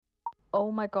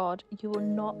Oh my god, you will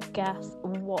not guess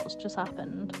what's just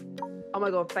happened. Oh my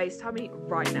god, FaceTime me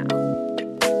right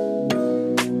now.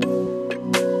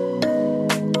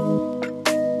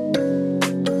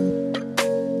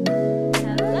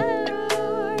 Hello!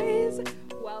 Guys,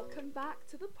 welcome back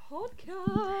to the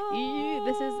podcast.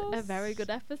 This is a very good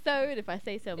episode, if I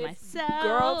say so It's myself.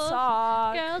 Girl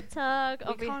talk. Girl talk,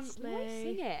 We can't- obviously. we always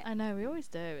sing it. I know, we always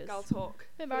do. It's Girl talk. a bit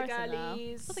For the embarrassing now.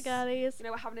 girlies. For the girlies. You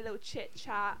know, we're having a little chit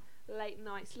chat, late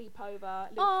night sleepover,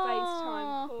 little Aww.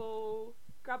 FaceTime call.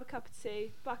 Grab a cup of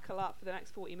tea, buckle up for the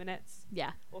next 40 minutes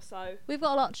Yeah. or so. We've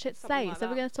got a lot of shit to Something say, like so we're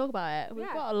that. going to talk about it. We've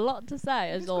Yeah. got a lot to say,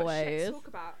 We've as just got shit always. to talk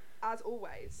about, as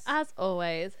always. As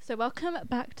always. So welcome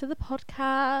back to the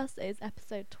podcast. It's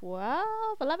episode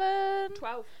 12, 11.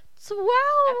 12. 12!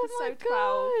 Oh my Episode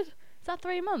 12. god! Is that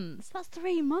 3 months? That's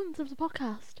 3 months of the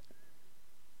podcast.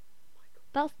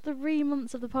 That's 3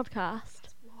 months of the podcast.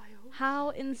 That's wild.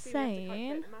 How You see, we have to insane.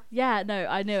 calculate the math. Yeah, no,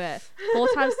 I knew it. 4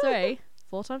 times 3.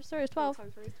 4 times 3 is 12. 4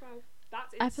 times 3 is 12.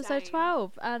 That's insane. Episode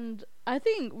 12. And I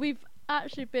think we've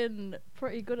actually been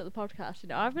pretty good at the podcast. You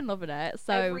know, I've been loving it.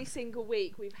 So, Every single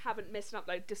week we haven't missed an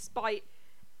upload despite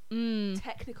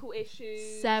technical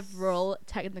issues. several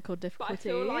technical But I difficulties.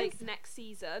 feel like next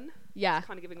season, yeah, it's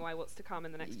kind of giving away what's to come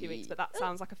in the next few weeks, but that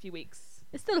sounds like a few weeks.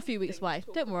 it's still a few weeks thing to away.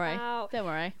 talk Don't worry. about. Don't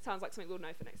worry. Sounds like something we'll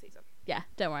know for next season. Yeah,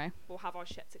 don't worry. We'll have our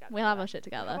shit together. We'll have Yeah. our shit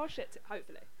We'll have together. our shit,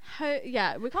 hopefully.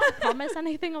 Yeah, we can't promise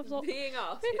anything of sort. Being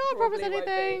us, We it can't promise probably won't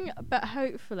be. anything, but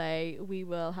hopefully we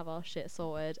will have our shit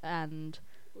sorted and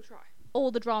We'll try.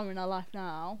 all the drama in our life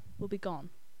now will be gone.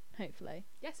 Hopefully.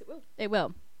 Yes, it will. It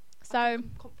will. I So,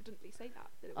 can confidently say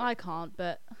that. It will. I can't,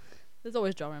 but there's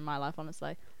always drama in my life,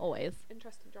 honestly. Always.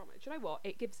 Interesting drama. Do you know what?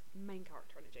 It gives main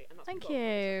character energy, and that's Thank what we've got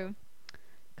on this you.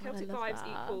 God, I Celtic love vibes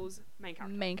that. equals main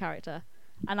character. Main character.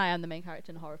 And I am the main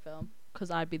character in a horror film because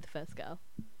I'd be the first girl.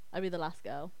 I'd be the last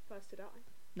girl. First to die.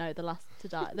 No, the last to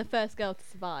die. The first girl to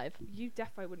survive. You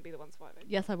defo wouldn't be the one surviving.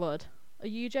 Yes, I would. Are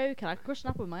you joking? I could crush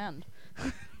an apple with my hand.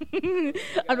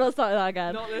 I'm not starting that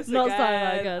again. Not this Not again. starting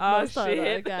that again. Oh, Not starting that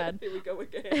shit. again. Here we go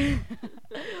again.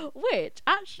 Which,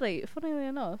 actually, funnily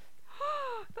enough,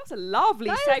 That's a lovely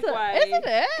that is segue. isn't it?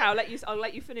 Okay, I'll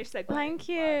let you finish segue. Thank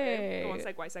Go on, you.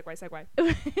 segue.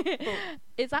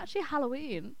 It's actually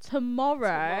Halloween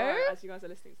tomorrow. As you guys are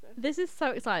listening to this. This is so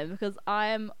exciting because I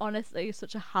am honestly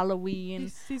such a Halloween.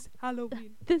 This is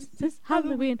Halloween. This is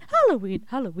Halloween.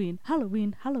 Halloween.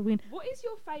 What is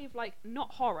your fave, like,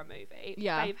 not horror movie,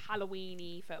 Yeah. fave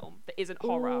Halloween-y film that isn't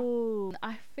horror? Ooh,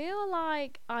 I feel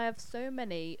like I have so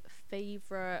many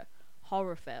favourite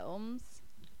horror films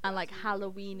and like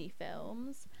Halloween-y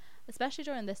films. Especially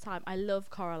during this time, I love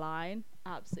Coraline.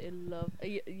 Absolutely love.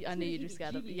 I knew you'd be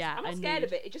scared of. Yeah, I'm not I scared knew.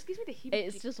 of it. It just gives me the heebie.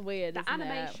 It's just weird. the isn't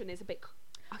animation is a bit.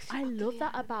 I love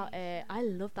that about it. I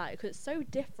love that because it's so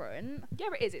different. Yeah,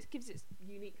 it is. It gives its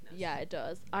uniqueness. Yeah, it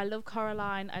does. I love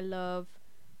Coraline. I love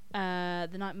The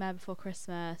Nightmare Before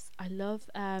Christmas. I love Is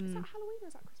that Halloween or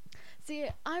is that Christmas? see,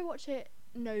 I watch it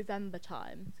November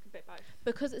time It's a bit both.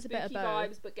 because it's a bit of Spooky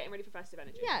both. vibes, but getting ready for festive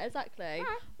energy. Yeah, exactly. Alright.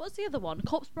 What's the other one?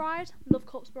 Corpse Bride. Love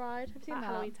Corpse Bride. Have you seen That that?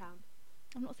 Halloween Town.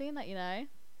 I've not seen that, you know.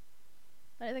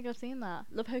 I don't think I've seen that.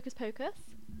 Love Hocus Pocus.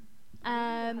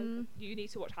 You need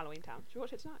to watch Halloween Town. Should we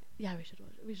watch it tonight? Yeah, we should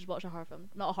watch. We should watch a horror film.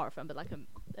 Not a horror film, but like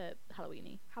a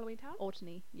Halloweeny, Halloween Town.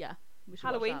 autumny. Yeah, we should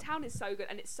Halloween watch that. Town is so good,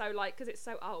 and it's so like because it's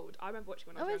so old. I remember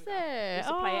watching when I Oh, was is younger. I it? used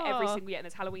to play it every Oh. single year, and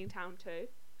there's Halloween Town too.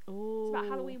 Ooh. It's about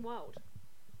Halloween World.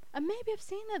 And maybe I've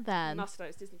seen it then. Must know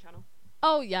it's Disney Channel.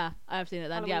 Oh yeah, I have seen it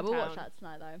then. Yeah, Halloween we'll watch Town. that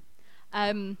tonight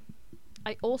though.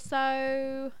 I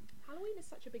also Halloween is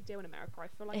such a big deal in America. I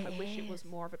feel like I It wish it was is.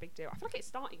 more of a big deal. I feel like it's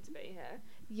starting to be here.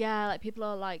 yeah, like people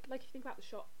are like Like if you think about the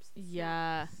shops. the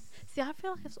yeah. snacks. See, I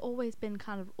feel like it's always been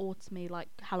kind of autumny, like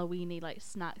Halloweeny, like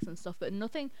snacks and stuff, but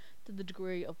nothing to the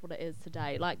degree of what it is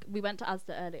today. Like we went to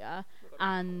Asda earlier, Oh my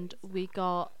God, and Halloween we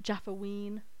got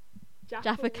Jaffaween, stuff.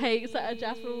 Jaffa cakes at a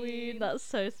Jaffaween. That's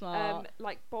so smart.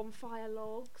 like bonfire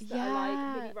logs that are like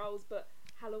Yeah. mini rolls but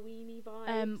Halloweeny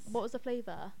vibes. What was the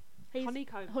flavour?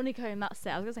 Honeycomb. Honeycomb. That's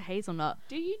it. I was gonna say hazelnut.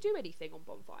 Do you do anything on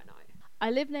bonfire night?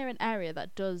 I live near an area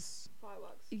that does.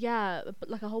 Fireworks. Yeah, but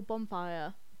like a whole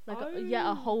bonfire. Like a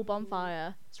Oh. whole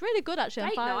bonfire. It's really good actually.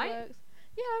 And Date night? fireworks.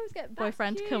 Yeah, I always get That's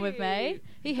boyfriend to come with me. cute.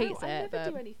 He No, hates I it, never but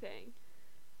do anything.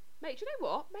 Mate, do you know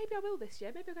what? Maybe I will this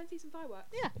year. Maybe I'll go and see some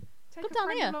fireworks. Yeah. Take Come a down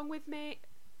friend here. along with me.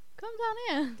 come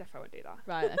down here. Defo won't do that.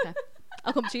 Right. Okay.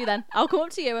 I'll come to you then. I'll come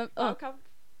up to you. And, I'll oh, come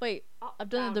wait. up, I've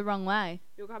done down. it the wrong way.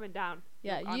 You're coming down.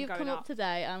 Yeah, I'm you going come up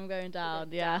today. I'm going We're down.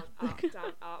 going Yeah.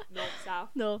 Down, up, north, south.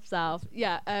 North, south.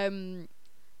 Yeah.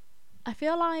 I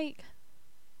feel like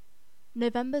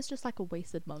November's just like a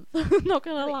wasted month. Not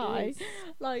gonna No, it lie. is.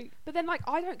 Like, But then, like,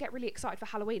 I don't get really excited for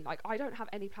Halloween. Like, I don't have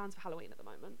any plans for Halloween at the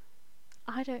moment.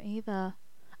 I don't either.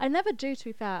 I never do, to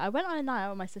be fair. I went on a night out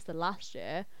with my sister last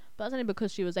year, but that's only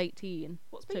because she was 18.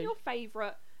 What's been So- your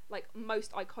favourite, like,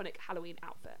 most iconic Halloween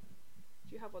outfit?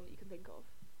 Do you have one that you can think of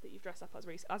that you've dressed up as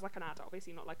as like an adult?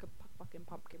 Obviously not like a fucking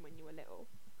pumpkin when you were little.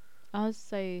 I would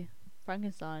say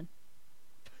Frankenstein.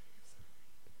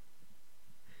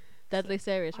 Deadly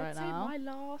serious I'd right say now. what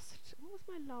was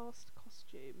my last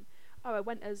costume? Oh, I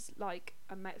went as like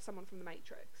someone from the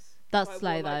Matrix. That's So I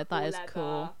slay wore, though. like, That all is leather,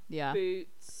 cool. Yeah.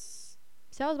 Boots.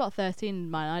 See, I was about 13 in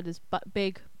mine. I had this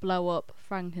big blow up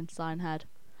Frankenstein head.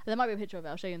 There might be a picture of it.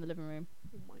 I'll show you in the living room.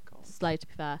 Oh my god. Slay, to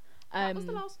be fair. That's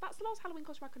the last Halloween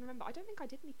costume I can remember. I don't think I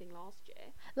did anything last year.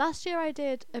 Last year I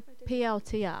did a I did.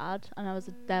 PLT ad, and I was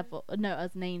a devil. No,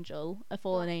 as an angel, a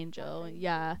fallen angel. okay.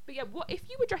 Yeah. But yeah, what if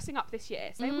you were dressing up this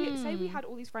year? Say we had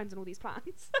all these friends and all these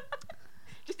plans.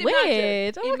 Just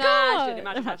Weird. Oh my God.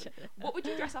 imagine. What would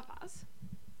you dress up as?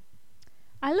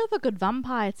 I love a good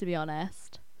vampire, to be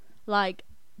honest. Like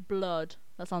blood.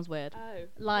 That sounds weird. Oh,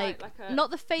 Like a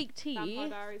not the fake Vampire teeth.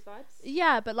 Diaries vibes.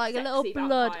 Yeah, but like a little Sexy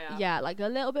blood. vampire. Yeah, like a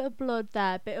little bit of blood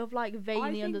there, bit of like I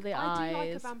veiny under think the I eyes. do like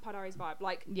a Vampire Diaries vibe.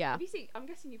 Like, Yeah. have you seen? I'm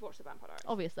guessing you've watched the Vampire Diaries.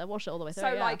 Obviously, I watched it all the way through.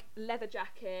 So yeah. like leather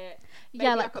jacket. Maybe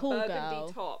Yeah, like a cool burgundy girl.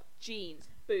 top, jeans,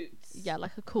 boots. Yeah,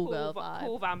 like a cool girl vibe.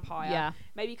 Cool vampire. Yeah.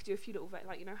 Maybe you could do a few little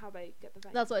like you know how they get the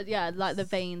veins. That's what. Yeah, like the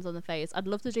veins on the face. I'd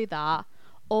love to do that.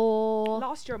 Or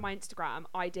Last year on my Instagram,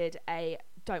 I did a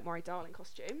 "Don't Worry, Darling"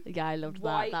 costume. yeah, I loved that.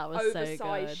 White That was so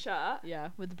oversized good. shirt, Yeah,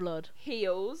 with blood.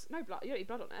 heels, no blood. You don't need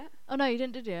blood on it. Oh no, you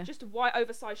didn't, did you? Just a white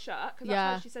oversized shirt because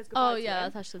Yeah. that's how she says goodbye Oh to yeah, him.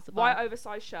 that's how she says the White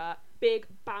oversized shirt, big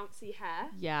bouncy hair.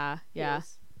 Yeah,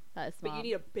 heels. that is smart. But you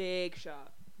need a big shirt.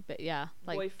 But yeah,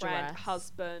 like Boyfriend, dress.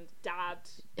 husband, dad,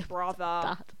 brother.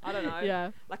 Dad. I don't know.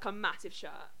 Yeah, Like a massive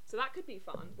shirt. So that could be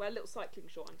fun. Wear a little cycling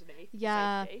short underneath. for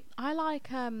yeah. safety. I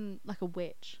like a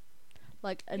witch,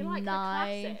 like a You like the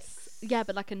nice. classics? Yeah,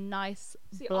 but like a nice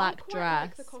See, black I quite dress.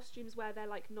 like the costumes where they're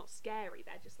like not scary.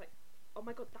 They're just like, oh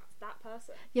my god, that's that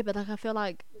person. Yeah, but like I feel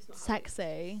like It's not how sexy,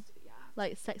 it's- yeah.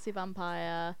 like sexy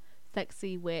vampire,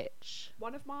 sexy witch.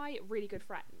 One of my really good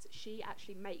friends, she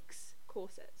actually makes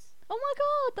corsets. Oh my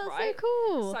god, that's Right? so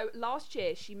cool. So last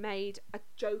year she made a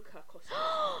Joker costume.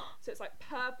 So it's like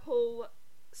purple,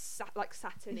 like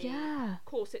satiny Yeah,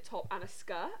 corset top and a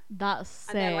skirt, that's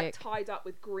sick. and they're like tied up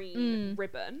with green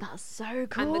ribbon. That's so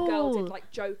cool. And the girl did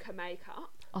like Joker makeup.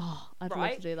 Oh, I'd love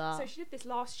right? to do that. So she did this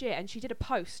last year, and she did a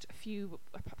post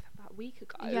about a week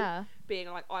ago, Yeah, being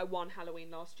like, "I won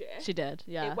Halloween last year." she did.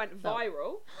 Yeah, It went So-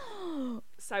 viral.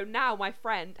 So now my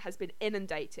friend has been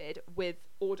inundated with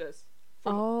orders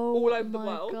from oh, all over the my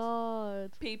world.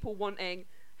 God. People wanting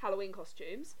Halloween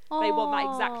costumes. They want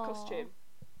that exact Aw. costume.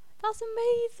 That's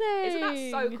amazing. Isn't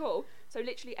that so cool? So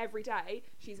literally every day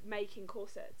she's making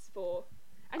corsets for.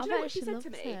 And I do you know bet what she she said to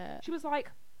loves me? it. She was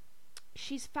like,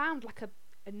 she's found like a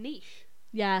niche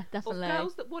Yeah, of definitely.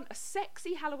 girls that want a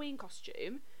sexy Halloween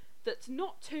costume that's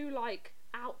not too like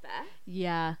out there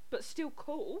Yeah, but still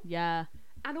cool, yeah,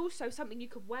 and also something you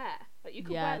could wear. Like you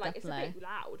could Yeah, wear like it's a definitely. bit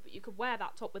loud, but you could wear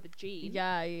that top with a jean,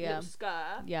 yeah, a yeah, little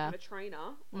skirt, Yeah. and a trainer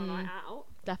on a night out.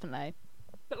 definitely.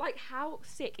 But like, how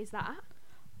sick is that?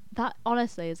 That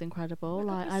honestly is incredible.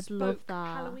 Like a I'd love bespoke that.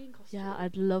 Halloween costume. Yeah,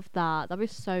 I'd love that. That'd be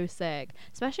so sick.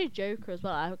 Especially Joker as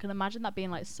well. I can imagine that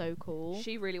being like so cool.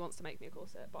 She really wants to make me a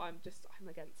corset, but I'm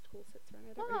against corsets.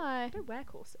 Really. I Why? don't wear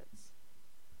corsets.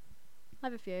 I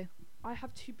have a few. I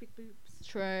have two big boobs.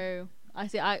 True. I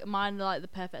see. Mine are like the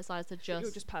perfect size to just.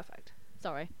 You're just perfect.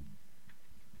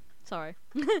 Sorry.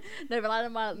 No, but I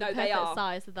don't mind the No, they perfect are.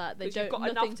 size so that they 'Cause don't. you've got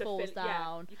Nothing enough to falls fill.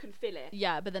 down. Yeah, you can fill it.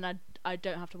 Yeah, but then I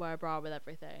don't have to wear a bra with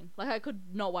everything. Like I could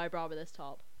not wear a bra with this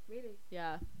top. Really?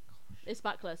 Yeah. It's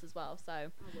backless as well, so. I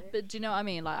wish. But do you know what I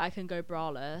mean? Like I can go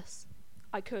braless.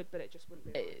 I could, but it just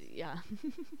wouldn't be. Nice. Yeah.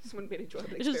 This wouldn't be an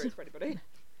enjoyable It just- experience for anybody.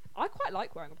 I quite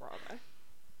like wearing a bra though.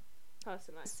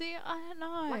 Personally. See, I don't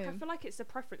know. Like I feel like it's a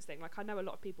preference thing. Like I know a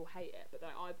lot of people hate it, but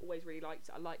then I've always really liked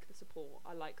it. I like the support.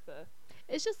 I like the.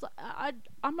 It's just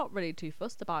I'm not really too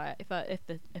fussed about it.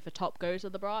 If a top goes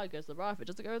with the bra, it goes with the bra. If it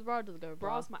doesn't go with the bra, it doesn't go with the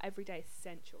bra. Bra's my everyday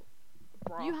essential.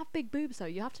 Bra. You have big boobs though.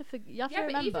 You have to you have to Yeah, but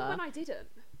remember. even when I didn't.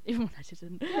 Even when I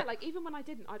didn't. Yeah, like even when I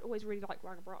didn't, I'd always really like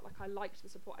wearing a bra. Like I liked the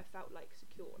support. I felt like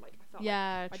secure. Like I felt.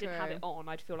 Yeah, Like if I didn't have it on,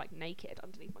 I'd feel like naked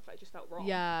underneath my clothes. It just felt wrong.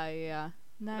 Yeah.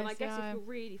 No, But I see, guess if you're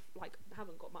really like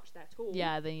haven't got much there at all.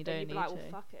 yeah, then you then don't you'd need be like, to. well,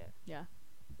 fuck it. Yeah.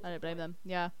 What's I the don't blame point? them.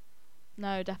 Yeah.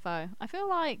 No, defo. I feel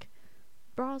like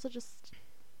bras are just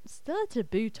still a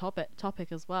taboo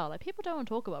topic as well. Like people don't want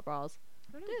to talk about bras.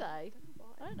 I don't Do know. they? I don't know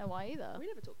why. I don't know why either. We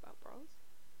never talk about bras.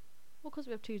 Well, because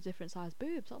we have two different sized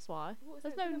boobs, that's why. What was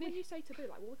There's it? no When need. you say taboo,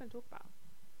 like, what are we going to talk about?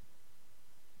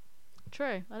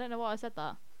 True. I don't know why I said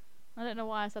that. I don't know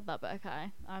why I said that, but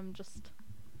okay. I'm just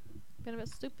being a bit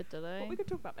stupid today. What are we going to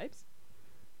talk about, babes?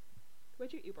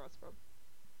 Where'd you get your bras from?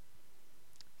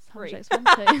 Savage Free.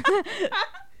 X20.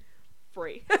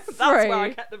 Free. That's where I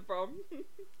Free. get them from.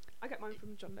 I get mine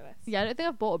from John Lewis. Yeah, I don't think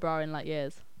I've bought a bra in like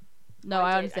years. No,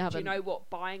 I did, honestly and haven't. Do you know what?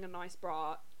 Buying a nice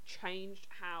bra changed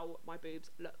how my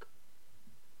boobs look.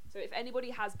 So if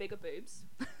anybody has bigger boobs,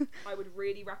 I would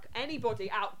really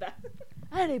anybody out there,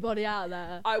 Anybody out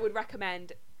there? I would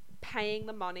recommend paying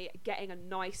the money, getting a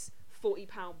nice £40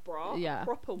 bra, Yeah, a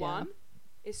proper yeah. one,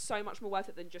 is so much more worth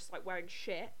it than just like wearing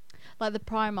shit. Like the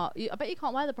Primark. I bet you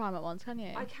can't wear the Primark ones, can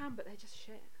you? I can, but they're just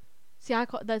shit. See,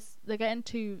 they're getting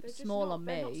too They're just small not, on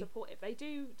They're not me. supportive. They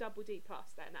do double D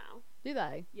plus there now. Do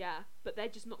they? Yeah, but they're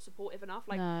just not supportive enough.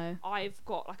 Like No. I've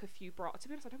got like a few bras. To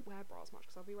be honest, I don't wear bras much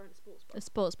because I'll be wearing a sports bra. A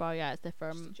sports bra, yeah, it's Just a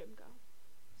different. gym girl.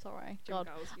 Sorry. Gym God.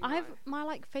 girls. You I've know. my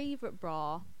like favourite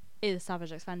bra is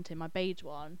Savage X Fenty, my beige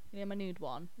one. You know, my nude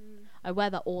one. Mm. I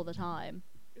wear that all the time.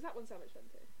 Is that one Savage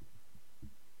Fenty?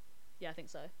 Yeah, I think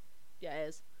so. Yeah, it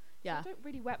is. So Yeah. I don't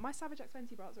really wear my Savage X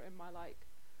Fenty bras are in my like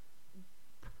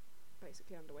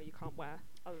basically underwear you can't wear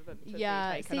other than to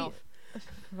Yeah, be taken see- off.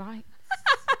 Right.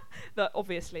 That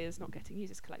obviously is not getting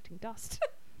used. It's collecting dust.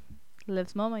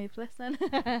 Lives mum, are you listening?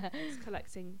 It's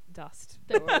collecting dust.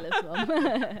 Don't worry, Lives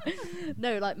mum.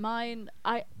 No, like mine,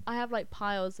 I have like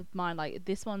piles of mine. Like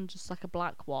this one's just like a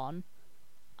black one,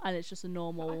 and it's just a I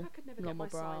normal. could never get normal my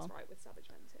bra. size right with Savage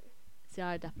Fenty. See,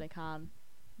 I definitely can.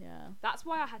 Yeah, That's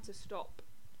why I had to stop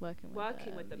working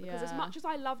with them because as yeah. much as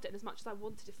I loved it and as much as I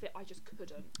wanted to fit, I just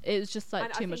couldn't. It was just like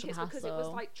And too I much think of a it's because it was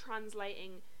hassle. like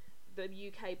translating the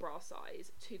UK bra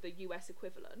size to the US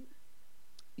equivalent.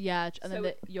 Yeah, and So then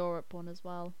the Europe one as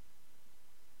well.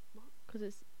 What? Because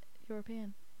it's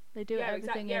European. They do Yeah,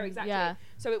 everything yeah, in exactly. yeah.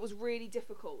 So it was really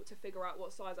difficult to figure out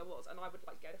what size I was, and I would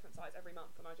like get a different size every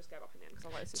month, and I just gave up in the end because I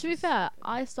was like, this To be is fair, stupid.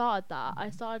 I started that. I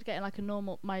started getting like a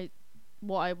normal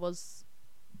what I was,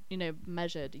 you know,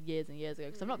 measured years and years ago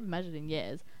because I've not been measured in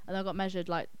years, and I got measured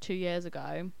like 2 years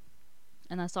ago,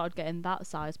 and I started getting that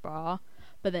size bra,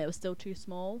 but then it was still too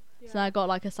small. So then I got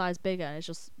like a size bigger, and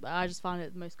I just found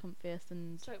it the most comfiest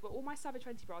and So, but all my Savage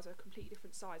Fenty bras are a completely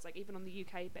different size, like even on the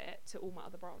UK bit to all my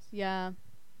other bras. yeah.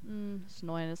 It's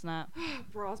annoying, isn't it?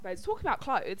 Bras, babes. Talking about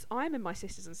clothes, I'm in my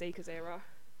Sisters and Seekers era.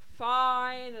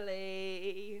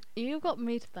 Finally. You've got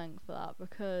me to thank for that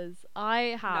because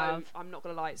I have. No, I'm not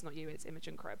gonna lie, it's not you. It's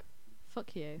Imogen Crib.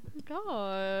 Fuck you.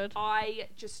 God. I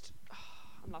just,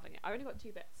 I'm loving it. I only got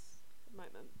 2 bits at the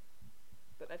moment,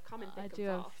 but they've come in thick I and do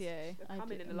have a fast. few. They've I come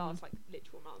do- in the last like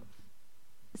literal month.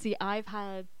 See, I've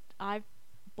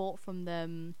bought from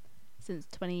them since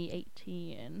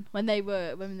 2018 when they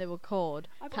were called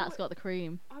I've Cat's alwa- Got the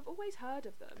Cream. I've always heard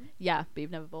of them, Yeah, but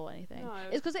you've never bought anything. No.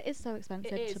 It's because it is so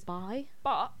expensive It to is. buy.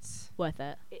 but Worth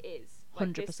it. it is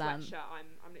like this 100%. sweatshirt.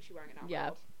 I'm literally wearing it now. Yeah.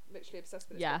 God. Literally obsessed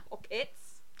with it. Yeah. It's got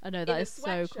pockets. I know In that a is so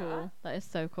sweatshirt. cool. That is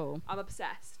so cool. I'm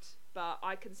obsessed, but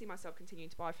I can see myself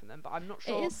continuing to buy from them. But I'm not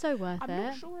sure. It is so worth I'm it.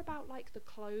 not sure about like the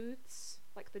clothes,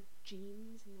 like the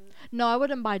jeans and the. No, I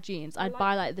wouldn't buy jeans. I I'd like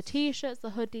buy like the those. t-shirts,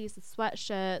 the hoodies, the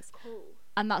sweatshirts, Cool.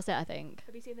 and that's it. I think.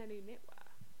 Have you seen their new knitwear?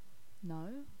 No,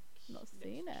 not Looks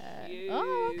seen it. cute.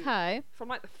 Oh, okay. From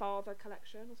like the Father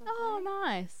collection or something. Oh,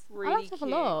 nice. I'll Really have to have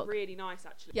cute. a look. Really nice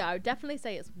actually. Yeah, I would definitely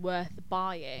say it's worth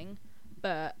buying,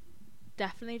 but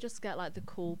definitely just get like the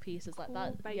cool pieces like Cool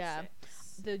that. basics. Yeah,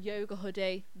 the yoga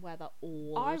hoodie, wear that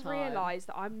all I the time. realised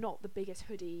that I'm not the biggest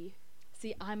hoodie.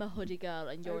 See, I'm a hoodie girl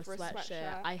and you're a Over a sweatshirt.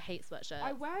 sweatshirt. I hate sweatshirts.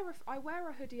 I wear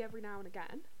a hoodie every now and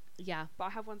again, Yeah. but I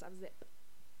have ones that have zip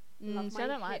love See, my I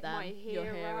don't like my them. Your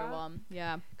hero Hera. one.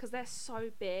 Yeah. because they're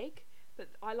so big. But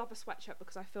I love a sweatshirt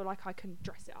because I feel like I can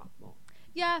dress it up more.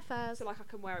 Yeah, fair. So like I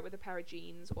can wear it with a pair of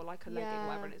jeans or like a legging or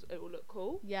whatever, and it will look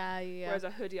cool. Yeah, yeah. Whereas a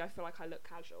hoodie, I feel like I look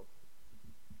casual.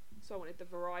 So I wanted the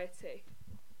variety.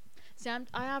 See,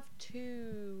 I have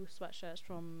 2 sweatshirts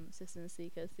from Sisters and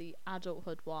Seekers, the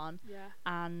adulthood one Yeah.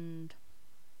 and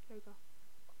Yoga.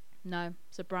 no,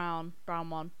 it's a brown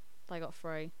one that I got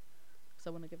free because I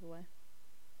want to give away.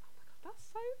 Oh my god,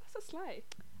 that's a sleigh.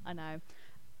 I know.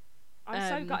 I'm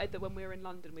so Um, gutted that when we were in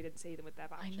London, we didn't see them with their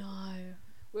badges. I know.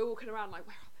 We were walking around like,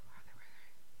 where are they? Where are they? Where are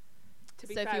they? To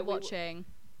be So if fair, you're watching,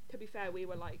 we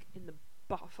were like in the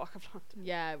butterfuck of London.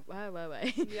 yeah, where were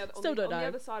we? On the other, Still don't on the know.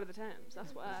 other side of the Thames.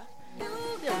 That's where. Still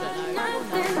don't know.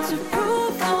 Nothing to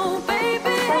prove, oh baby, I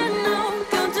know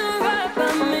you'll do right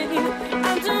by me.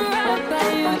 I'll do right by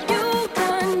you. You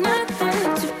got nothing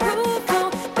to prove, oh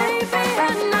baby, I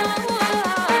know.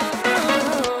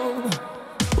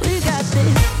 We got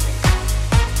this.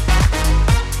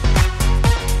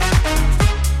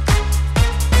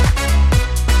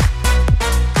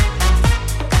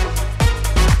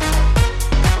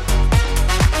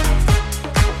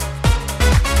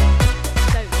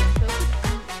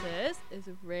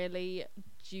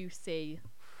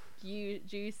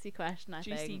 juicy question. I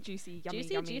Juicy, think juicy, yummy,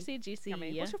 juicy, yummy, juicy, juicy.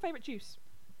 yummy. What's your favourite juice?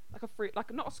 Like a fruit,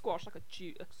 like not a squash, like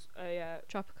a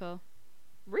Tropical.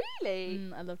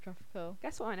 Really? I love tropical.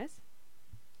 Guess what mine is?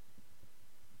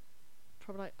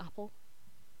 Probably like apple.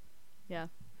 Yeah.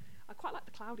 I quite like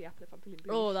the cloudy apple if I'm feeling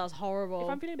booze. Oh, that's horrible. If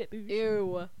I'm feeling a bit booze.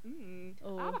 Ew.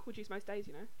 I have apple juice most days,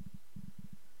 you know.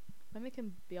 When we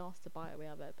can be asked to buy it, we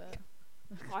have it, but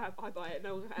I buy it.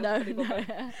 No one else no, anymore.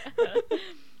 no.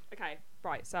 Okay,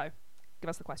 right. So, give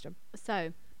us the question.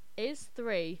 So, is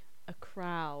 3 a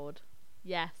crowd?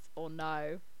 Yes or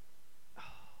no?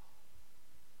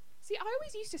 See, I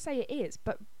always used to say it is,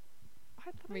 but I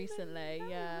don't know, Recently, no, I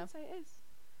yeah. wouldn't say it is.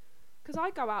 Because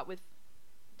I go out with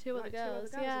 2 other like, girls,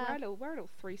 and yeah. we're a little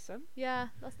threesome, Yeah,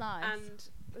 that's nice. and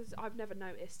I've never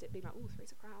noticed it being like, oh,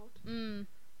 three's a crowd. Mm.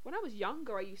 When I was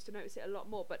younger, I used to notice it a lot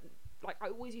more, but like I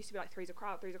always used to be like, three's a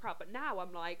crowd. But now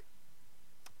I'm like,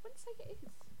 I wouldn't say it is.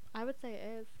 I would say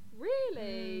it is.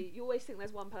 Really? You always think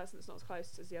there's one person that's not as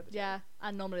close as the other two. Yeah,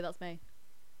 and normally that's me.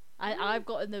 I've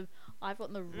gotten the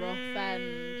rough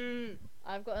end.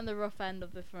 I've gotten the rough end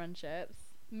of the friendships.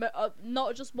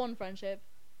 Not just one friendship,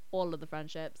 all of the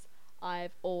friendships.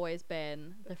 I've always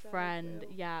been the third friend. wheel.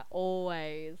 Yeah,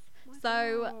 always. My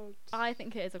So God. I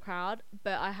think it is a crowd,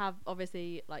 but I have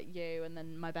obviously like you, and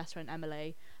then my best friend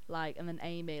Emily, like, and then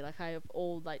Amy. Like, I have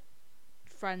all like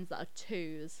friends that are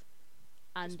 2s,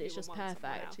 and Just it's you just and one, someone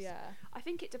perfect. else. Yeah, I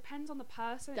think it depends on the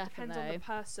person. It depends on Definitely. the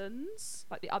persons,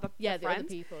 like the other yeah, the the friends. other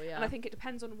people. Yeah, And I think it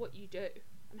depends on what you do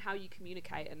and how you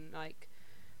communicate and like.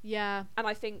 yeah, And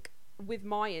I think with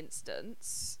my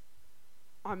instance,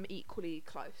 I'm equally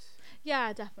close.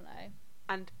 yeah, definitely.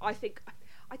 And I think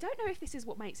I don't know if this is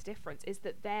what makes a difference. Is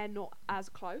that they're not as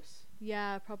close.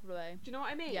 Yeah, probably. Do you know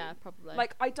what I mean? Yeah, probably.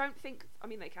 Like I don't think. I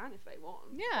mean, they can if they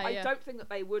want. Yeah, but yeah. I don't think that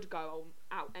they would go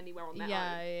out anywhere on their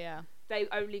yeah, own. yeah, They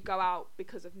only go out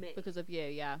because of me. because of you.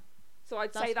 Yeah, So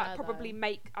I'd That's say that fair, probably though.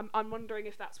 make. I'm wondering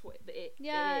if that's what it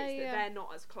Yeah, is. That yeah. they're not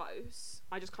as close.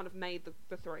 I just kind of made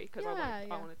the 3 because Yeah, I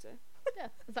yeah. wanted to. yeah,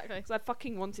 exactly. Because I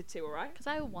fucking wanted to. All right. Because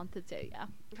I wanted to. Yeah.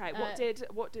 Okay.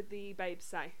 What did the babes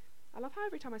say? I love how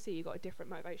every time I see you got a different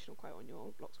motivational quote on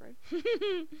your lock screen.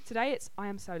 Today it's I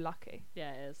am so lucky.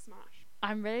 Yeah, it is. Smash.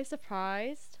 I'm really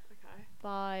surprised Okay.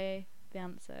 by the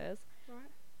answers.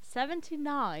 Right.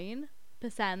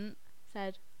 79%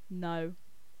 said no.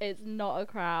 It's not a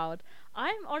crowd.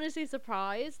 I'm honestly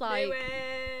surprised. Like, Knew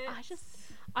it.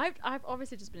 I've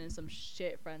obviously just been in some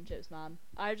shit friendships, man.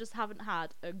 I just haven't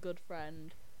had a good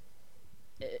friend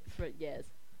for years.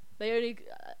 They only.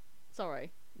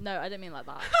 Sorry. No, I didn't mean like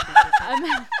that.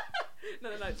 No.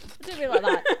 I didn't mean like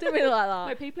that. Didn't mean like No,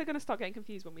 that. people are gonna start getting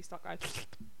confused when we start going.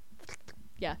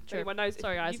 Yeah, true. Everyone knows.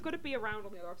 Sorry, guys. You've got to be around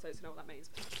on the other episodes to know what that means.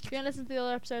 If you want to listen to the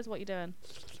other episodes, what you doing?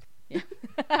 Yeah.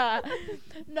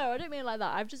 No, I don't mean it like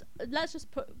that. Let's just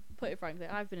put it frankly.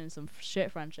 I've been in some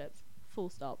shit friendships. Full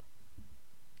stop.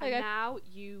 And Okay. now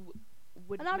you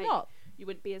wouldn't. And I'm not. You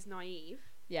wouldn't be as naive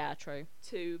Yeah, true.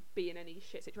 to be in any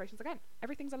shit situations again.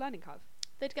 Everything's a learning curve.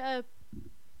 They'd get a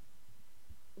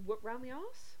Whoop round the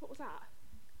arse? What was that?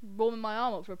 warming my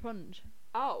arm up for a punch.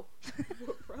 Oh.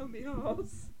 Whoop round the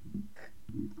arse.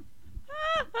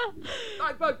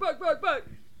 Back.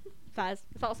 Faz,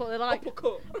 if that's what they like.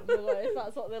 Uppercut. If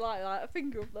that's what they like a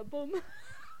finger up their bum.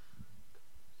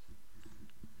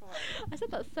 I said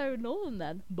that's so northern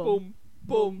then. Boom.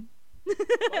 Boom.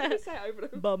 Why do we say it over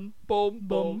and over? Bum. Boom.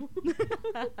 Bum. Boom.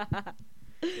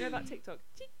 You know that TikTok?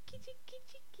 Chiki chiki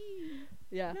chiki.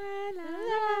 Yeah. La,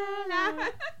 la, la, la.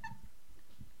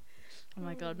 Oh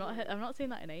my god, I've not seen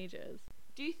that in ages.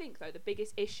 Do you think though the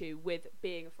biggest issue with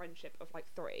being a friendship of like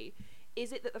 3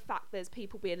 is it that the fact there's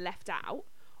people being left out,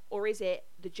 or is it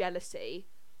the jealousy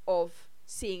of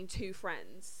seeing 2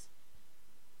 friends?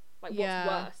 Like, Yeah.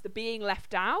 what's worse, the being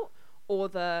left out or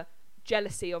the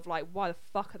jealousy of like, why the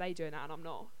fuck are they doing that and I'm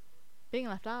not? Being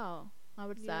left out, I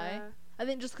would say. Yeah. I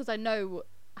think just because I know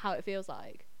how it feels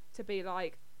like. To be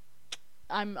like,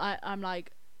 I'm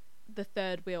like the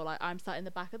third wheel. Like, I'm sat in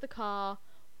the back of the car,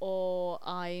 or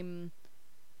I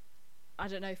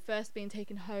don't know, first being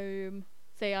taken home.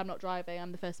 Say I'm not driving,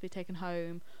 I'm the first to be taken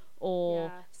home, or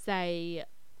Yeah. say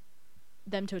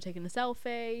them 2 are taking a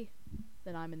selfie,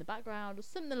 then I'm in the background or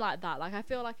something like that. Like, I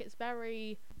feel like it's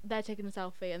very, they're taking a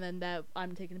selfie and then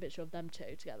I'm taking a picture of them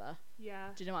 2 together. yeah.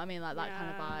 Do you know what I mean? Like, that kind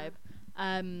of Yeah.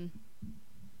 vibe.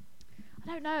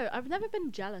 I don't know. I've never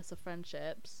been jealous of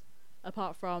friendships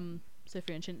apart from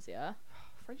Sophia and Cinzia.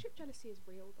 Friendship jealousy is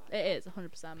real though. It is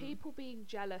 100%. People being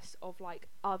jealous of like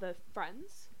other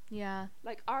friends. Yeah.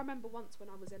 Like, I remember once when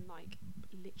I was in like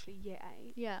literally year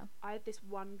 8, Yeah. I had this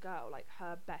one girl, like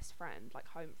her best friend, like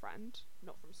home friend,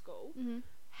 not from school. Mm-hmm.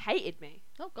 hated me.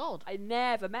 Oh God. I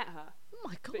never met her, Oh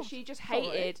my God. but she just Sorry.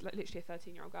 hated, like, literally a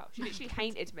 13-year-old girl. She literally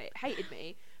hated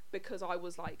me because I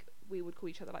was like, we would call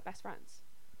each other like best friends.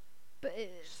 But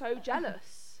it's So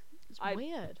jealous. I-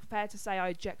 weird. Fair to say, I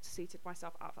eject-seated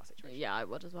myself out of that situation. Yeah, I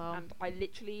would as well. And I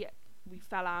literally, we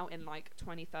fell out in like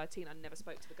 2013. I never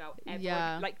spoke to the girl ever.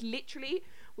 Yeah. Like literally,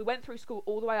 we went through school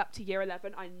all the way up to year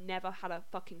 11. I never had a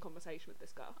fucking conversation with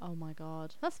this girl. Oh my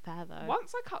God. That's fair though.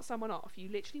 Once I cut someone off, you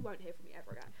literally won't hear from me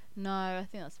ever again. No, I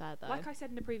think that's fair though. Like I said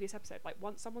in the previous episode, like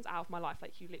once someone's out of my life,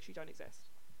 like you literally don't exist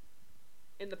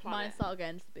in the Mine planet.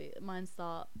 starting to be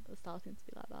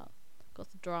like that. Got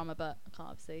some drama, but I can't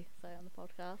obviously say it on the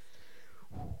podcast.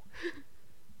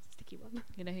 Sticky one.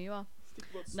 You know who you are. Sticky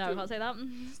one. No, I can't say that.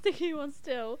 Sticky one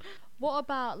still. What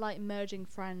about like merging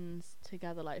friends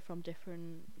together, like from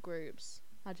different groups?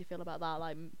 How do you feel about that?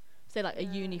 Like, say like a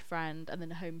Yeah. uni friend and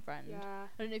then a home friend. Yeah. I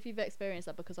don't know if you've experienced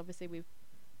that because obviously we've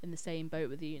in the same boat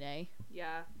with uni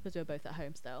Yeah. because we're both at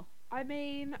home still. I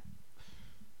mean,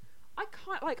 I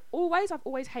can't, like, always, I've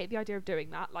always hated the idea of doing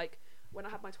that. Like, when I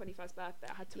had my 21st birthday,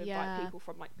 I had to invite Yeah. people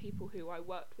from, like, people who I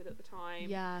worked with at the time.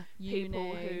 Yeah, People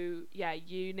uni, who,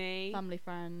 uni. family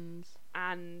friends.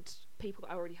 And people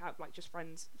that I already have, like, just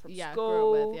friends from Yeah,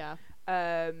 school. grew up with,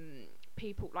 yeah.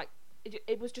 People, like,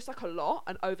 it was just, like, a lot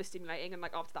and overstimulating. And,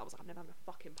 like, after that, I was like, I'm never having a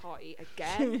fucking party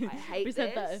again. I hate We this.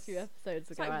 said that a few episodes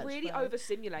It's ago. like really actually.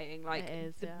 overstimulating, like It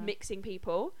is, the yeah. mixing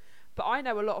people. But I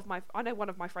know one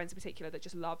of my friends in particular that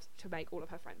just loves to make all of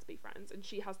her friends be friends, and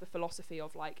she has the philosophy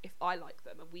of like, if I like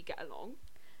them and we get along,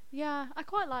 Yeah, I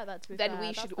quite like that. To be then fair. we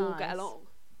That's should all get nice. along.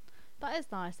 That is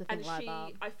nice to think And like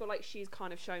that. I feel like she's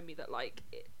kind of shown me that like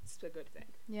it's a good thing.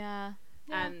 Yeah.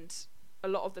 Yeah. And a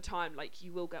lot of the time, like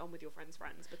you will get on with your friends'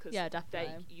 friends because Yeah,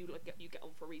 definitely. you get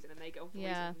on for a reason, and they get on for a Yeah.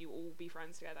 reason, and you all be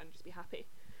friends together and just be happy.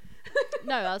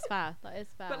 No, that's fair. That is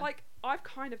fair. But like I've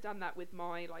kind of done that with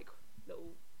my like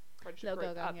little friendship Little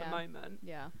group girl at gang, the yeah. moment.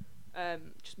 yeah.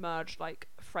 Just merged like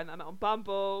a friend that I met on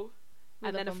Bumble, We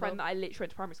and love then a friend Bumble. that I literally went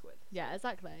to primary school with. Yeah,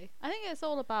 exactly. I think it's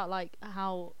all about like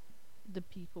how the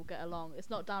people get along. It's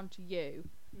not down to you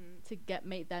Mm, to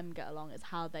make them get along. It's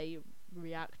how they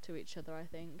react to each other. I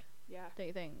think. yeah. Don't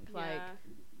you think? Like, Yeah.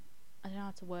 I don't know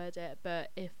how to word it, but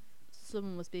if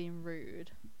someone was being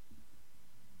rude,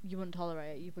 you wouldn't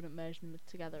tolerate it. You wouldn't merge them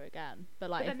together again. But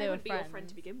like, But then if they they were wouldn't be friends, your friend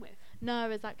to begin with. no,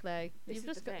 exactly. This You've is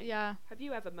just the got thing. yeah. Have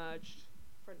you ever merged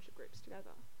friendship groups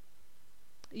together?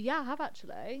 Yeah, I have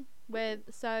actually.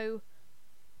 So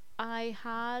I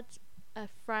had a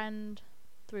friend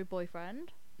through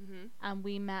boyfriend, Mm-hmm. and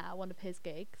we met at one of his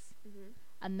gigs. Mm-hmm.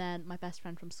 And then my best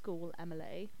friend from school,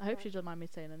 Emily. I hope Right. she doesn't mind me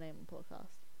saying her name on the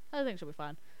podcast. I think she'll be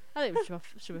fine. I think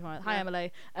she'll be fine. Hi, Yeah.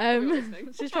 Emily.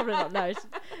 listening. She's probably not. No,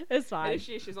 it's fine.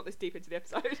 She's not this deep into the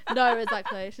episode. No,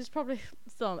 exactly. She's probably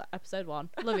still on episode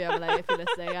 1. Love you, Emily, if you're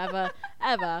listening, ever.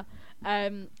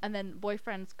 And then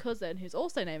boyfriend's cousin, who's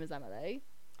also named as Emily.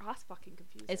 Oh, that's fucking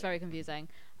confusing. It's very confusing.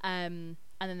 And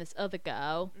then this other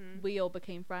girl, Mm. we all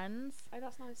became friends. Oh,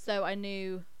 that's nice. So I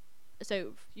knew,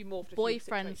 so you morphed. A few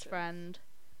boyfriend's situations. friend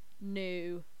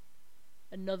knew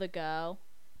another girl.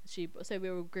 So we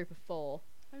were a group of 4.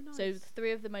 Oh, nice. So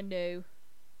 3 of them I knew,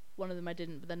 1 of them I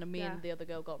didn't. But then me Yeah. and the other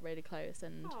girl got really close,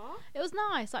 and Aw. it was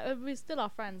nice. Like we still are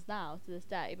friends now to this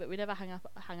day, but we never hang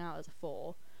out as a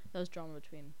 4. There was drama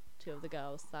between 2 of the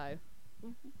girls, so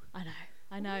I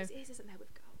know. Always is, isn't there,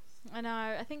 with girls? I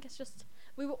know. I think it's just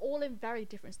we were all in very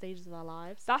different stages of our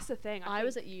lives. That's the thing. I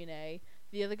was at uni.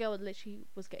 The other girl literally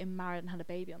was getting married and had a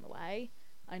baby on the way.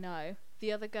 I know.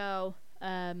 The other girl,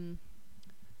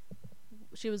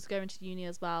 she was going to uni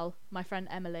as well. My friend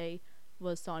Emily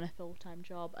was starting a full-time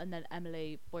job, and then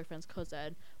Emily, boyfriend's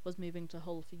cousin, was moving to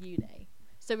Hull for uni.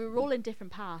 So we were all in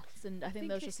different paths, and I think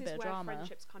there was just a bit of this is where drama.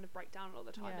 friendships kind of break down a lot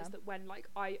of the time. Yeah. Is that when like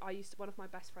I used to, one of my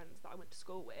best friends that I went to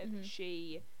school with, Mhm.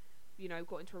 she,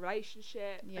 got into a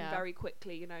relationship, Yeah. and very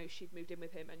quickly, she'd moved in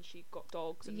with him, and she got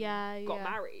dogs and Yeah, got yeah.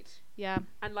 married, Yeah,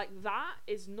 and like that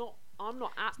is not. I'm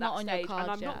not at It's that not on your stage, and cards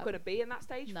I'm not yet. going to be in that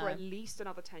stage No. for at least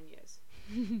another 10 years.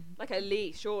 Like at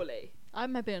least, surely.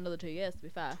 I'm maybe another 2 years to be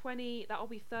fair. 20. That'll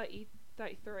be 30,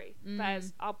 33. Mm.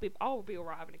 There's. I'll be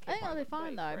alright having a kid. I think by that'll be I'm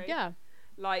fine though. 33. Yeah,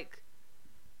 Like,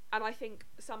 and I think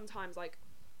sometimes like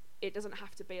it doesn't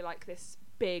have to be like this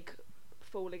big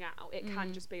falling out. It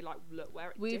can Mm. just be like, look, where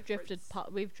it we've difference.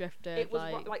 drifted. We've drifted. It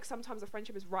was like, like sometimes the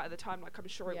friendship is right at the time. Like I'm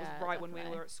sure it Yeah, was right when we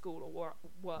definitely. were at school or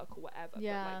work or whatever.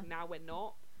 Yeah. But like now we're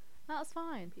not. that's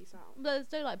fine. Peace out. There's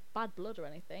no like bad blood or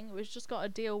anything. We've just got to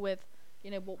deal with,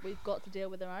 what we've got to deal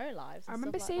with in our own lives. I and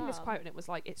remember stuff like seeing this that. quote and it was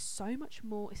like, it's so much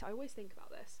more. I always think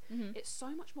about this. Mhm. It's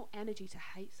so much more energy to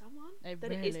hate someone It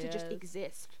than it is to really just is.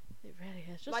 exist. It really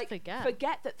is. Just like,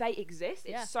 forget. that they exist.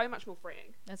 Yeah. It's so much more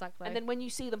freeing. Exactly. And then when you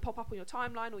see them pop up on your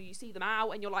timeline, or you see them out,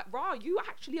 and you're like, "Rah, you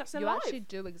actually are still you alive. actually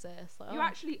do exist. Like, You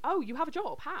actually, you have a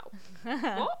job. How?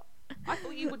 What? I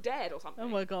thought you were dead or something. Oh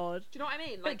my god. Do you know what I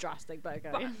mean? Bit drastic, but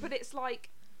okay. but it's like,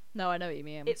 No, I know what you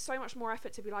mean. it's so much more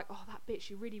effort to be like, oh, that bitch,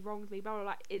 you really wronged me, blah, blah,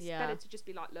 blah. It's Yeah. better to just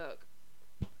be like, look.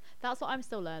 That's what I'm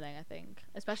still learning, I think.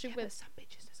 Especially Yeah, but with... some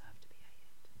bitches deserve to be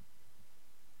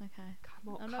hated. Okay.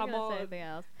 Come on, I'm not come going to say on. anything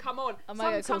else. Come on. I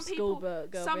might get called people, school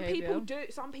girl some behaviour. people do.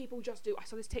 Some people just do. I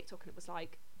saw this TikTok and it was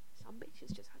like, some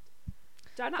bitches just had to.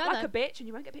 Don't act Fair like a though. bitch and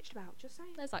you won't get bitched about. Just saying.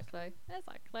 Exactly.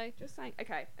 Exactly. Just saying.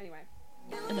 Okay. Anyway.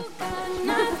 Enough.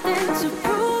 Nothing to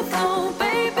prove, oh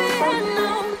baby, I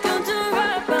know you'll do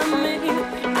right by me.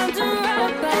 I'll do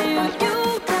right by you.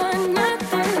 You got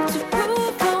nothing to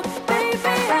prove, oh baby,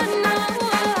 I know.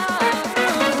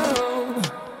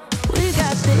 We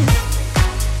got this.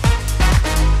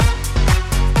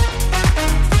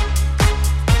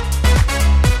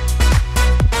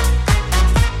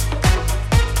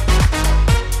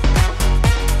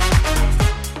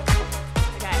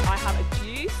 Okay. I have a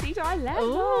juicy dilemma.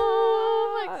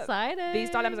 Ooh, I'm excited. These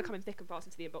dilemmas are coming thick and fast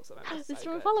into the inbox at the moment. This So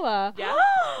from a good. follower. Yeah.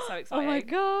 So Oh exciting. my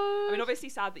god. I mean, obviously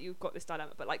sad that you've got this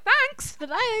dilemma, but like, thanks. But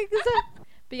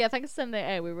yeah, thanks for sending it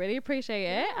in. We really appreciate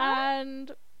it. Yeah.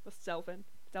 And Let's delve in.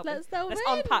 let's delve Let's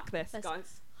in. unpack this, Let's-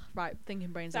 guys. Right,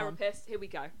 thinking brains on. Therapist, here we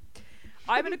go.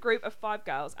 I'm in a group of 5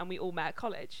 girls and we all met at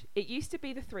college. It used to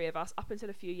be the 3 of us up until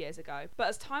a few years ago, but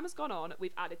as time has gone on,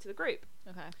 we've added to the group.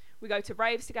 Okay. We go to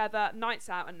raves together, nights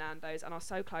out and Nando's, and are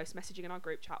so close, messaging in our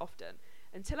group chat often.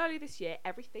 Until early this year,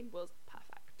 everything was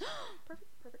perfect.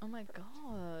 Perfect. Oh my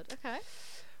god. Okay.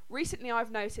 Recently,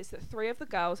 I've noticed that 3 of the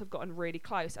girls have gotten really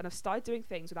close and have started doing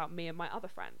things without me and my other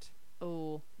friend.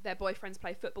 Oh. Their boyfriends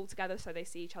play football together, so they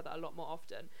see each other a lot more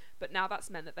often. But now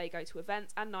that's meant that they go to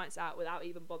events and nights out without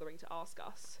even bothering to ask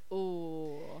us.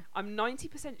 Oh. I'm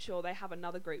 90% sure they have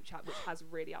another group chat, which has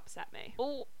really upset me.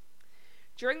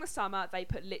 During the summer, they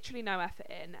put literally no effort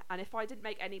in, and if I didn't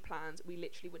make any plans, we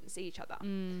literally wouldn't see each other.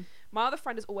 My other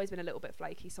friend has always been a little bit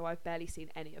flaky, so I've barely seen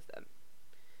any of them.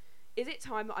 Is it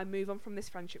time that I move on from this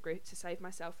friendship group to save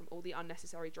myself from all the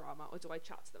unnecessary drama, or do I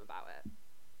chat to them about it?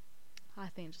 I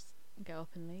think just go up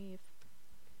and leave.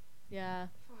 Yeah.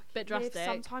 Fucking Bit live. drastic.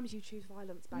 Sometimes you choose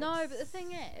violence, babes. No, but the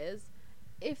thing is,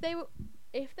 if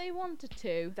they wanted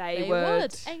to, They would.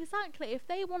 would. Exactly. If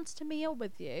they wanted to meet up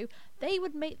with you, they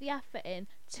would make the effort in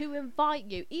to invite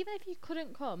you, even if you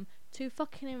couldn't come. To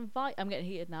fucking invite. I'm getting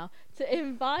heated now. To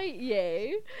invite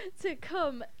you to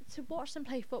come to watch them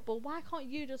play football. Why can't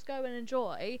you just go and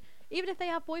enjoy? Even if they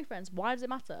have boyfriends, why does it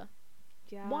matter?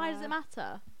 Yeah. Why does it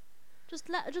matter?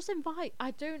 Just invite.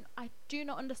 I do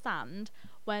not understand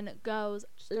when girls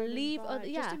leave.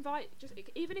 Just invite. Just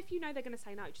even if you know they're gonna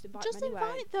say no, just invite Just them anyway.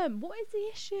 invite them. What is the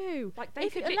issue? Like they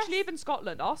could literally live in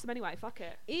Scotland. Ask them anyway. Fuck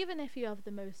it. Even if you have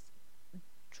the most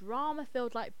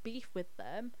drama-filled like beef with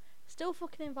them, still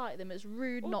fucking invite them. It's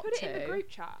rude Or not put to. it in the group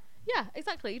chat. Yeah,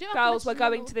 exactly. You don't Girls, have we're to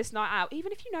going to this night out.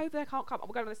 Even if you know they can't come,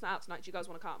 we're going to this night out tonight. Do you guys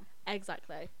want to come?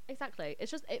 Exactly. It's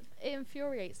just it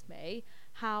infuriates me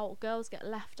how girls get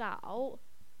left out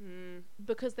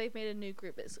because they've made a new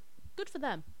group. It's good for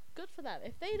them. Good for them.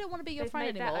 If they don't want to be your They've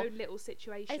friend made anymore, their own little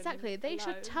situation. exactly. They should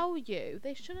alone. tell you.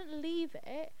 They shouldn't leave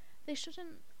it. They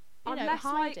shouldn't, Unless,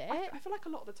 hide like, it. I feel like a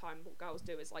lot of the time what girls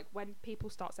do is like when people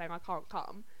start saying I can't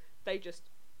come, they just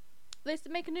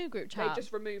Make a new group chat. they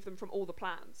just remove them from all the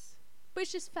plans.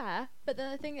 Which is fair, but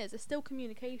then the thing is, it's still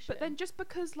communication. But then just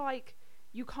because like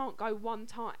you can't go one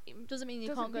time doesn't mean you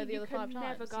doesn't can't go mean the you other can 5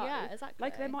 times. never go. Yeah, exactly.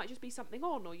 Like there might just be something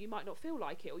on, or you might not feel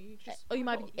like it, or you just or you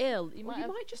might be ill. You or might you have,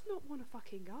 might just not want to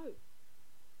fucking go.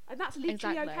 And that's literally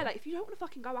Exactly. okay. Like if you don't want to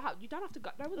fucking go out, you don't have to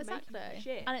go. No one's making you do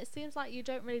shit. And it seems like you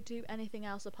don't really do anything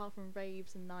else apart from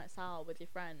raves and nights out with your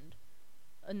friend.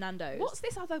 Nando's. What's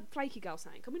this other flaky girl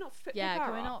saying? Can we not fit Yeah, her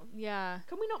can we up? not? Yeah.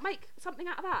 Can we not make something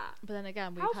out of that? But then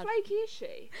again, How flaky is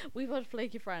she? we've had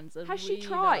flaky friends. And Has she we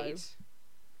tried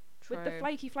know. with the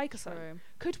flaky flakerson? True.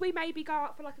 Could we maybe go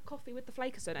out for like a coffee with the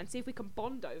flakerson and see if we can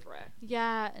bond over it?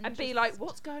 Yeah, And be just- like,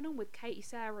 what's going on with Katie,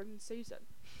 Sarah, and Susan?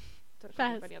 Don't know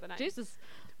if I have any other names. Jesus.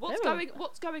 What's they were-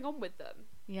 What's going on with them?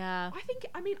 Yeah. I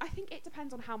think it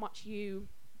depends on how much you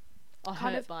Or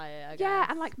kind hurt of- by it. I yeah, guess.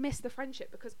 and like miss the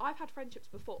friendship, because I've had friendships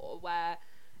before where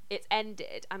it's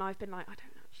ended and I've been like, I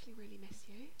don't actually really miss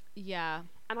you. Yeah.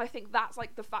 And I think that's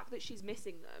like the fact that she's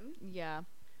missing them Yeah.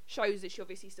 shows that she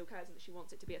obviously still cares and that she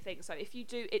wants it to be a thing. So if you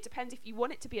do, it depends. If you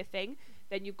want it to be a thing,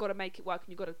 then you've got to make it work, and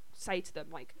you've got to say to them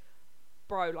like,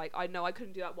 bro, like I know I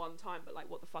couldn't do that one time, but like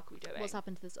what the fuck are we doing? What's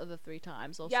happened to this other 3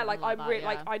 times? Or Yeah, something like I'm that, really yeah.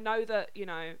 like I know that, you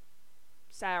know,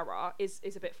 Sarah is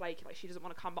a bit flaky, like she doesn't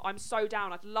want to come, but I'm so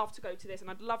down. I'd love to go to this and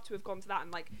I'd love to have gone to that,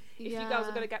 and like if you girls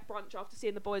are going to get brunch after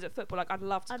seeing the boys at football, like I'd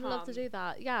love to come. I'd love to do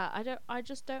that. Yeah, I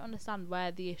just don't understand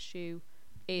where the issue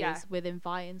is with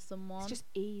inviting someone. It's just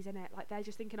ease, isn't it? Like they're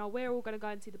just thinking, oh, we're all going to go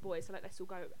and see the boys, so like let's all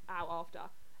go out after.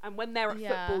 And when they're at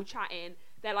football chatting,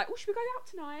 they're like, oh, should we go out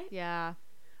tonight? Yeah.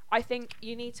 I think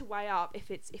you need to weigh up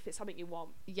if it's something you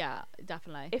want. Yeah,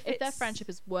 definitely. If their friendship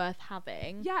is worth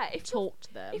having, talk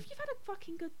to them. If you've had a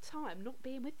fucking good time not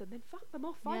being with them, then fuck them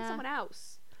off. Find someone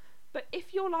else. But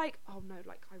if you're like, oh no,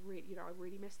 like I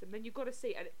really miss them, then you've got to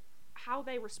see and how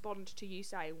they respond to you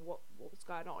saying what's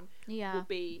going on. Will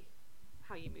be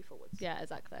how you move forwards. Yeah,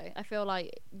 exactly. I feel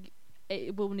like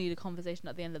it will need a conversation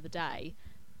at the end of the day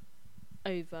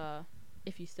over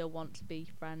if you still want to be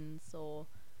friends or.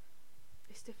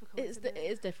 It's difficult. It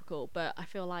is difficult, but I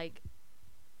feel like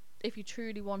if you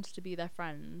truly wanted to be their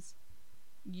friends,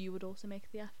 you would also make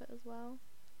the effort as well.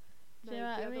 No, Do you know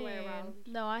what the I other mean? way around.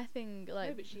 No, I think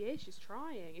like. No, but she is. She's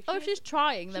trying. If she's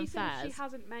trying, then fair. She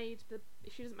hasn't made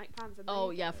if she doesn't make plans. Then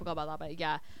I forgot about that. But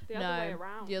yeah, the other way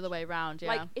around. The other way around. Yeah.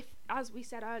 Like if, as we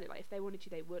said earlier, like if they wanted you,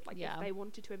 they would. Like if they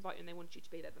wanted to invite you and they wanted you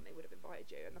to be there, then they would have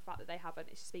invited you. And the fact that they haven't,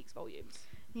 it speaks volumes.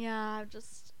 Yeah,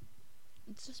 just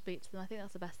speak to them. I think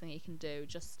that's the best thing you can do.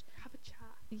 Just have a chat.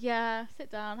 Yeah, sit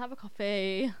down, have a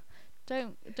coffee.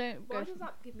 Don't. Why does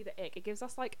that give me the ick? It gives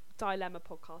us like Dilemma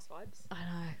podcast vibes. I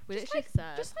know. We just literally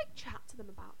said. Just like chat to them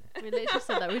about it. We literally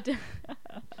said that we did.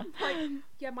 Like,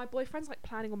 yeah, my boyfriend's like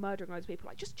planning on murdering loads of people.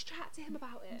 Like, just chat to him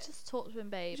about it. Just talk to him,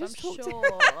 babe. Just I'm talk sure.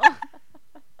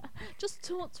 Just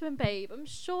talk to him, babe. I'm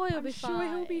sure he'll be fine. I'm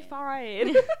sure he'll be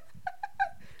fine.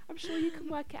 I'm sure you can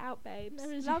work it out, babes.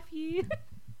 Love you.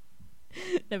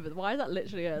 No, but why is that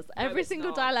literally us? No, Every it's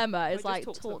single not. dilemma is Like, like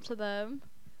just talk to them.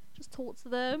 Just talk to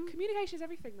them. Communication is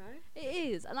everything, though. It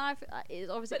is, and it's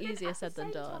obviously But then easier at said the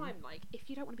than same done. time, like, if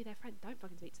you don't want to be their friend, don't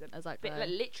fucking speak to them. Exactly. But, like,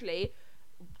 literally,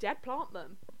 dead plant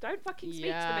them. Don't fucking speak to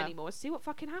them anymore. See what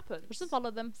fucking happens. Just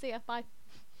follow them. See ya. Bye.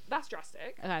 That's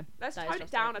drastic. Okay. Let's tone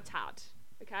it down a tad.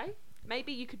 Okay.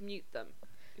 Maybe you could mute them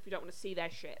if you don't want to see their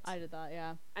shit. I did that.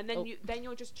 Yeah. And then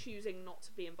you're just choosing not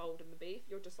to be involved in the beef.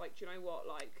 You're just like, do you know what?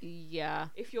 Like, yeah.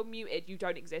 If you're muted, you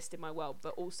don't exist in my world.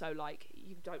 But also, like,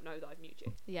 you don't know that I've muted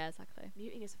you. Yeah, exactly.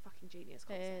 Muting is a fucking genius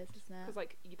concept. It is, isn't it? Because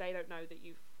like they don't know that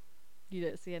you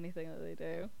don't see anything that they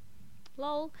do.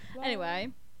 Lol. Anyway,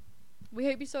 we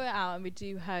hope you saw it out, and we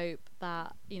do hope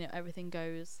that everything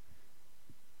goes.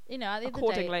 At the end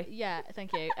accordingly. Of the day, yeah,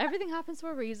 thank you. Everything happens for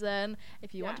a reason.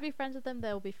 If you want to be friends with them,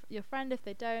 they'll be your friend. If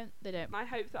they don't, they don't. I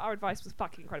hope that our advice was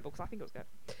fucking incredible, because I think it was good.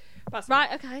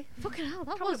 Right, okay. Fucking hell,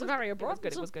 that was very abrupt.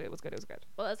 It was good.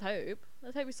 Well, let's hope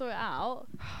we sort it out.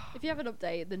 If you have an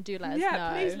update, then do let us know.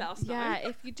 Yeah, please let us know. Yeah,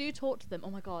 if you do talk to them, oh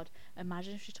my god,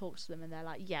 imagine if she talks to them and they're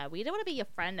like, yeah, we don't want to be your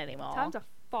friend anymore. Tell them to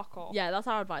fuck off. Yeah, that's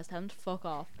our advice. Tell them to fuck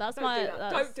off. That's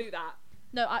Don't do that.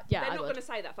 No, they're not going to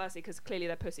say that firstly, because clearly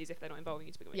they're pussies if they're not involving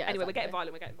you to begin with. Yeah, anyway,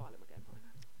 exactly. we're getting violent.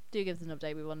 Do give us an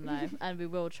update. We want to know, and we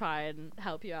will try and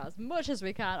help you out as much as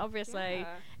we can. Obviously,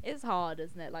 it's hard,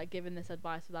 isn't it? Like giving this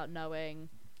advice without knowing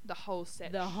the whole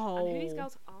sitch. And who these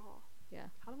girls are. Yeah.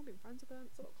 How long have we been friends with them?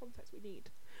 It's a lot of context we need.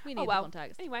 We need the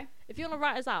context. Anyway, if you want to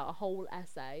write us out a whole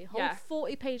essay,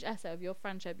 40-page essay of your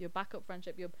friendship, your backup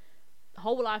friendship, your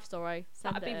whole life story,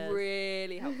 that'd be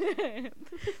really helpful.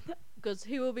 Because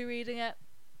who will be reading it?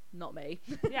 Not me.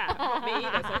 Yeah, not me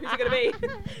either. So who's it gonna be?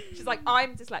 She's like,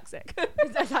 I'm dyslexic.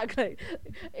 Exactly.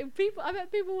 I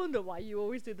bet people wonder why you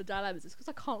always do the dilemmas. It's because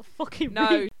I can't fucking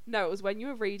read. No, it was when you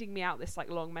were reading me out this like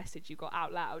long message you got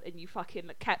out loud and you fucking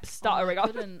kept stuttering.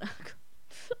 I'm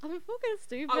fucking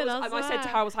stupid. I said to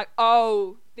her, I was like,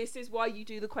 oh, this is why you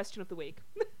do the question of the week.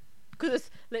 Because it's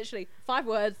literally 5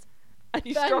 words. And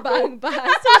you bang, struggle. Bang, bang.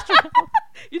 So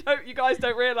you guys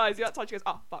don't realise. That time she goes,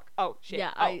 oh, fuck, oh, shit.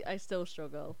 Yeah, oh. I still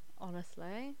struggle,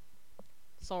 honestly.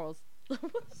 Sorrels.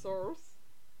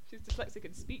 She's dyslexic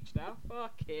in speech now.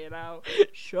 Fucking hell.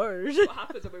 Sure. What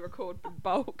happens when we record in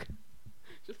bulk?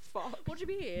 Just fuck. What do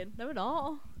you mean? No, we're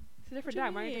not. It's a different day.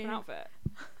 I'm wearing a different outfit.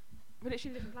 We're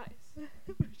literally in a different place.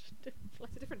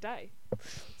 It's a different day.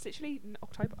 It's literally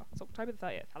October. It's October the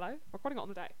 30th. Hello? We're recording it on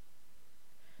the day.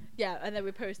 Yeah, and then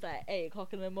we post that at 8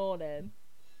 o'clock in the morning.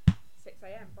 6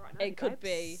 a.m. bright and early, It could be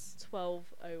babes.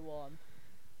 12:01.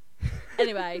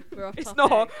 Anyway, we're off It's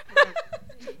topic. not.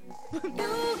 You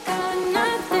got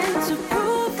nothing to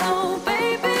prove, oh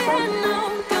baby. I know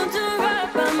you'll do right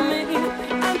by me.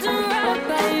 I'll do right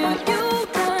by you. You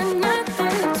got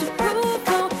nothing to prove,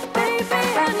 oh baby.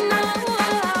 I know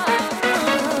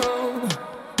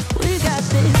we got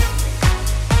this.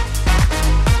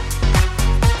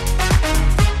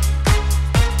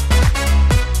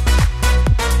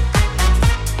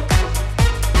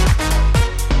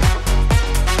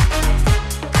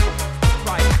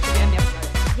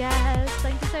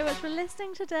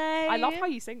 I love how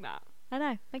you sing that. I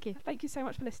know. Thank you. Thank you so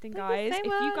much for listening, Thank guys. you so If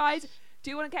you much. guys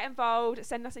do want to get involved,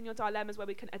 send us in your dilemmas where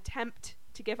we can attempt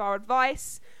to give our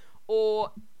advice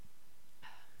or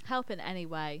Help in any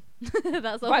way.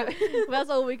 That's all. Vote-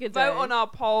 That's all we could do. vote on our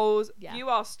polls, Yeah. view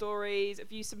our stories,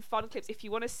 view some fun clips if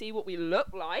you want to see what we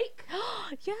look like,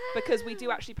 Yeah. because we do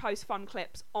actually post fun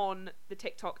clips on the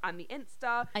TikTok and the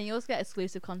Insta. And you also get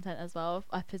exclusive content as well of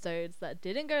episodes that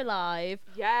didn't go live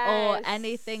Yes. or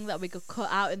anything that we could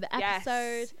cut out in the Yes.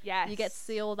 episode. Yes. You get to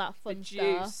see all that the fun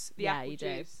juice, stuff. the yeah, apple you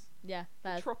do. juice, Yeah, the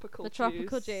that's tropical the juice.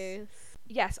 tropical juice.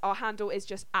 Yes, our handle is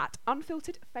just at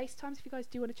unfiltered FaceTimes. If you guys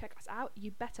do want to check us out,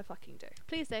 you better fucking do.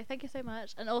 Please do. Thank you so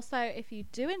much. And also, if you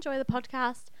do enjoy the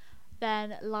podcast,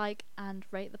 then like and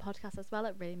rate the podcast as well.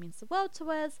 It really means the world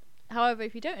to us. However,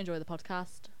 if you don't enjoy the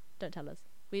podcast, don't tell us.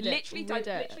 We don't. Literally we don't.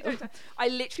 I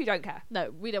literally don't care.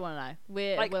 No, we don't want to know.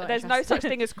 We're Like, not there's no interested. such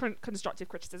thing as constructive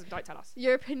criticism. Don't tell us.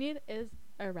 Your opinion is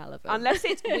irrelevant. Unless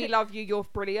it's we love you, you're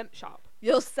brilliant, sharp.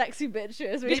 you're sexy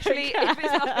bitches. We Literally, don't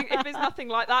if it's nothing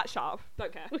like that, sharp.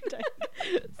 Don't care. we don't.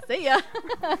 See ya.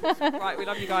 Right, we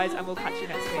love you guys, and we'll catch you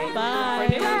next week. Bye.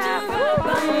 For a new episode.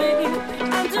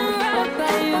 I'm doing right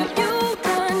by you. You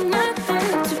got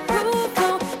nothing to prove,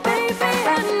 oh, baby. I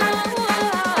know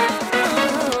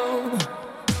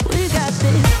we got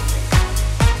this.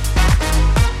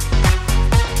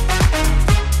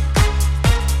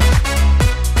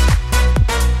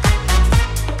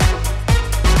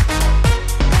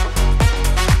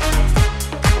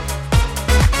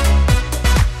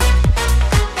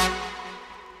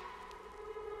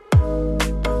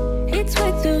 It's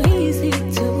way too easy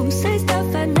to say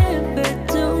stuff I never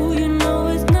do. You know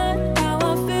it's not how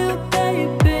I feel,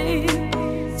 baby.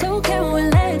 So can we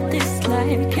let this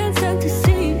slide? Can't stand to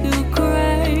see you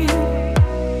cry.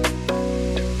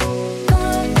 Come a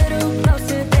little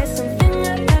closer, there's something I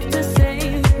have to say.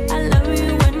 I love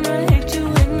you and I hate you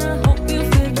and I hope you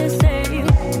feel the same.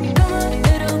 Come a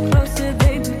little closer,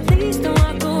 baby, please don't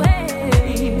walk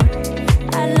away.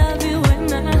 I love you and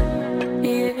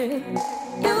yeah.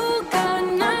 You got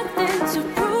nothing to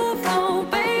prove, oh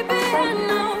baby. I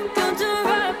know you'll do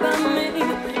right by me.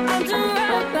 I'll do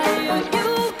right by you. You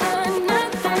got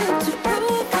nothing to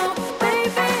prove, oh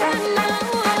baby. I know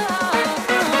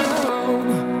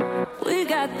we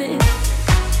got this.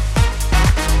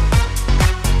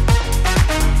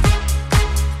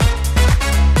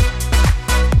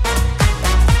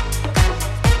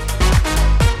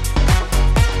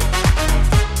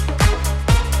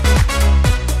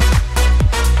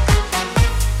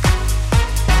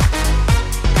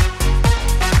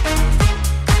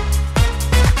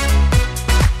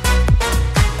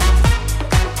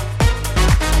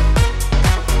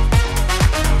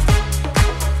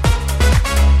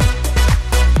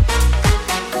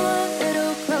 Come a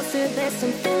little closer, there's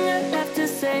something I have to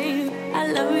say. I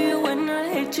love you and I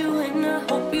hate you and I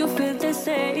hope you feel the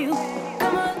same.